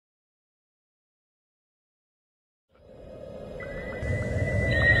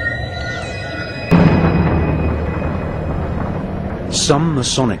Some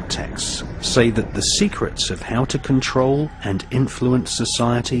Masonic texts say that the secrets of how to control and influence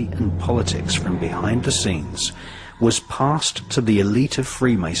society and politics from behind the scenes was passed to the elite of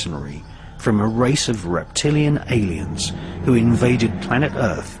Freemasonry from a race of reptilian aliens who invaded planet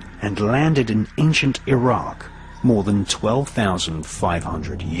Earth and landed in ancient Iraq more than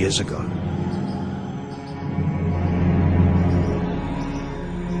 12,500 years ago.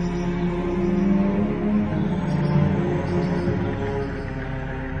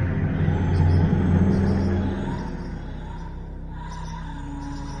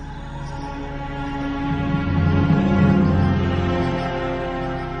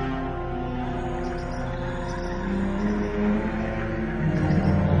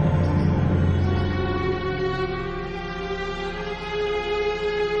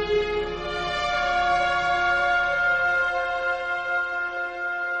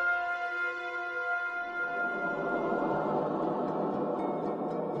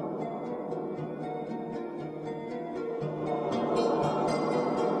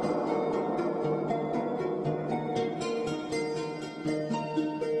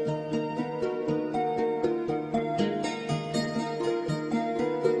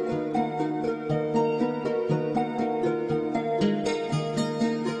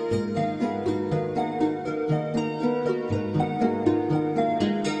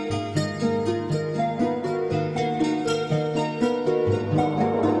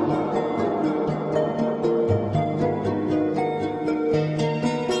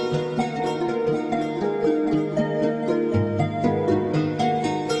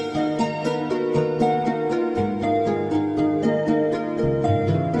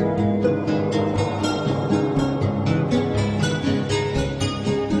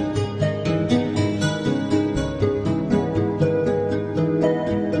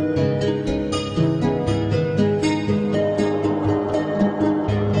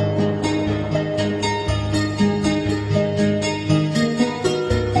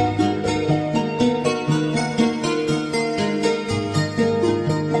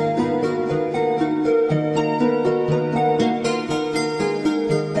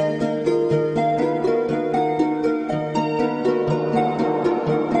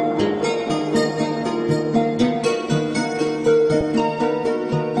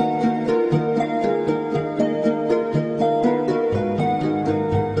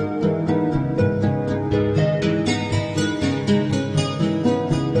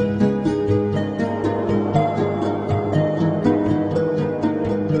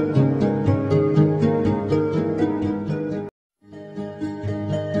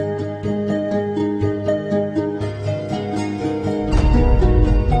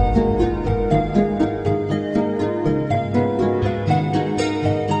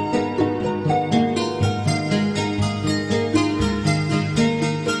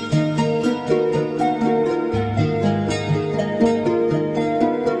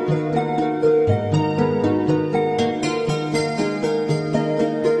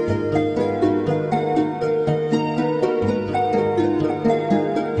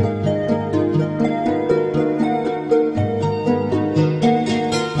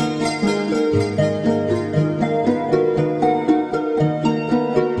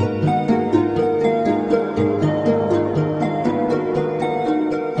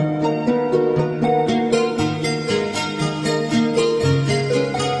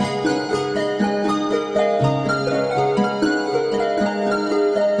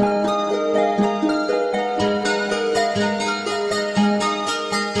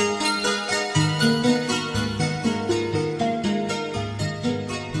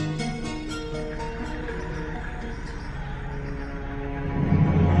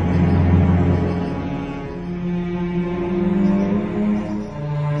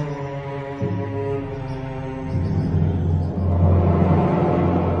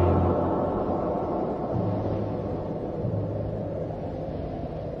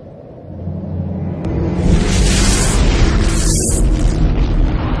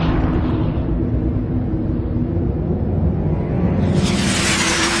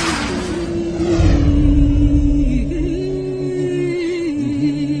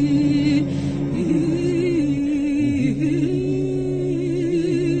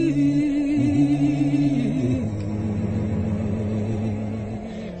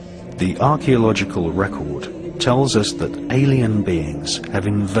 The archaeological record tells us that alien beings have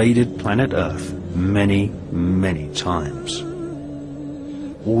invaded planet Earth many, many times.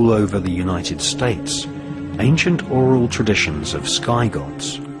 All over the United States, ancient oral traditions of sky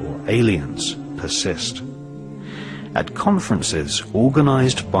gods or aliens persist. At conferences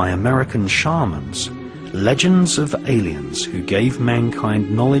organized by American shamans, legends of aliens who gave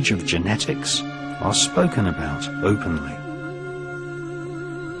mankind knowledge of genetics are spoken about openly.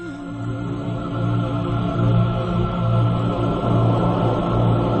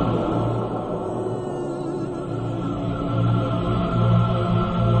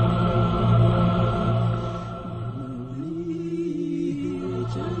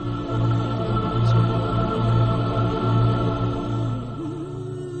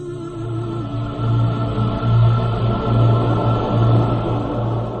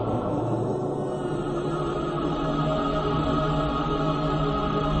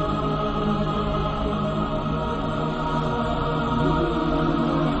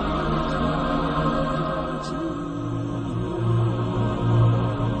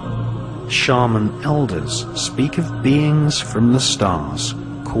 Shaman elders speak of beings from the stars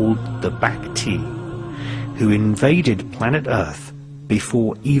called the Bhakti, who invaded planet Earth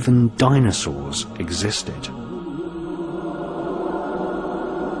before even dinosaurs existed.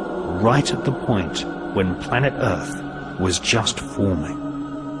 Right at the point when planet Earth was just forming.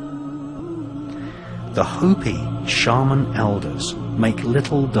 The Hopi shaman elders make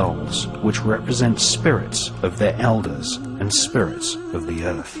little dolls which represent spirits of their elders and spirits of the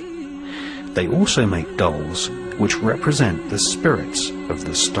earth. They also make dolls which represent the spirits of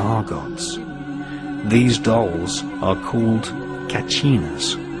the star gods. These dolls are called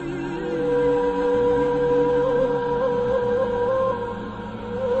kachinas.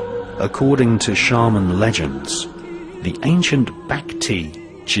 According to shaman legends, the ancient Bhakti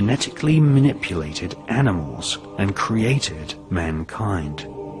genetically manipulated animals and created mankind.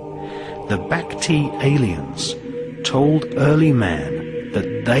 The Bhakti aliens told early man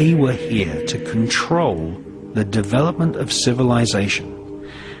that they were here to control the development of civilization,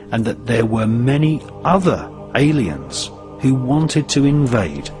 and that there were many other aliens who wanted to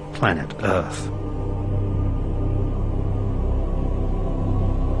invade planet Earth.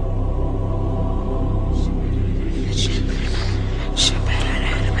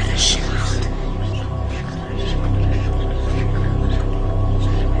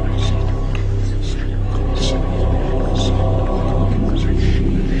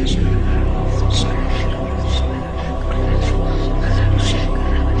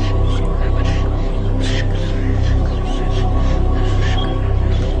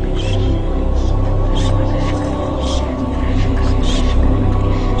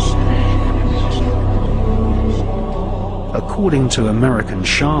 According to American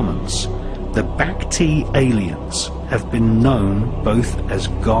shamans, the Bhakti aliens have been known both as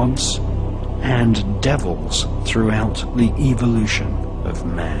gods and devils throughout the evolution of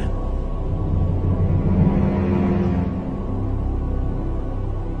man.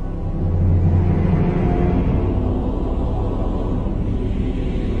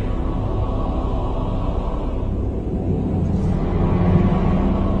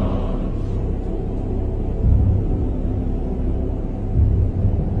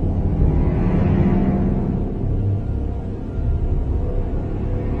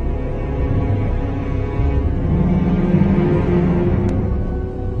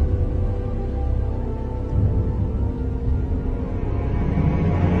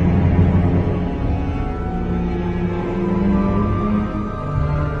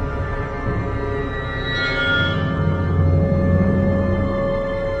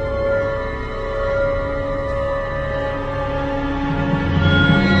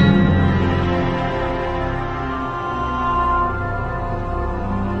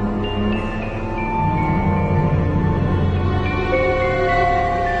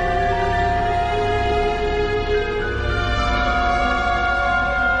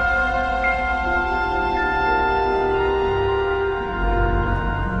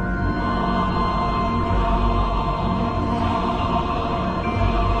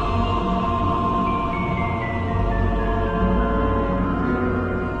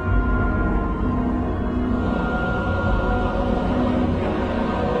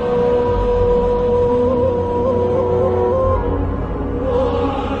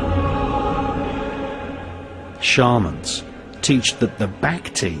 Shamans teach that the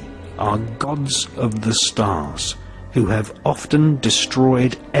Bhakti are gods of the stars who have often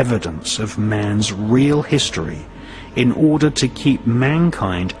destroyed evidence of man's real history in order to keep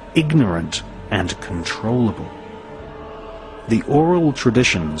mankind ignorant and controllable. The oral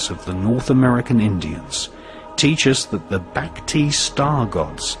traditions of the North American Indians teach us that the Bhakti star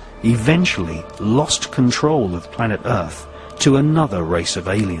gods eventually lost control of planet Earth to another race of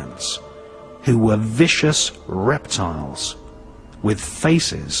aliens, who were vicious reptiles with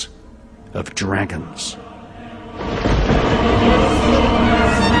faces of dragons.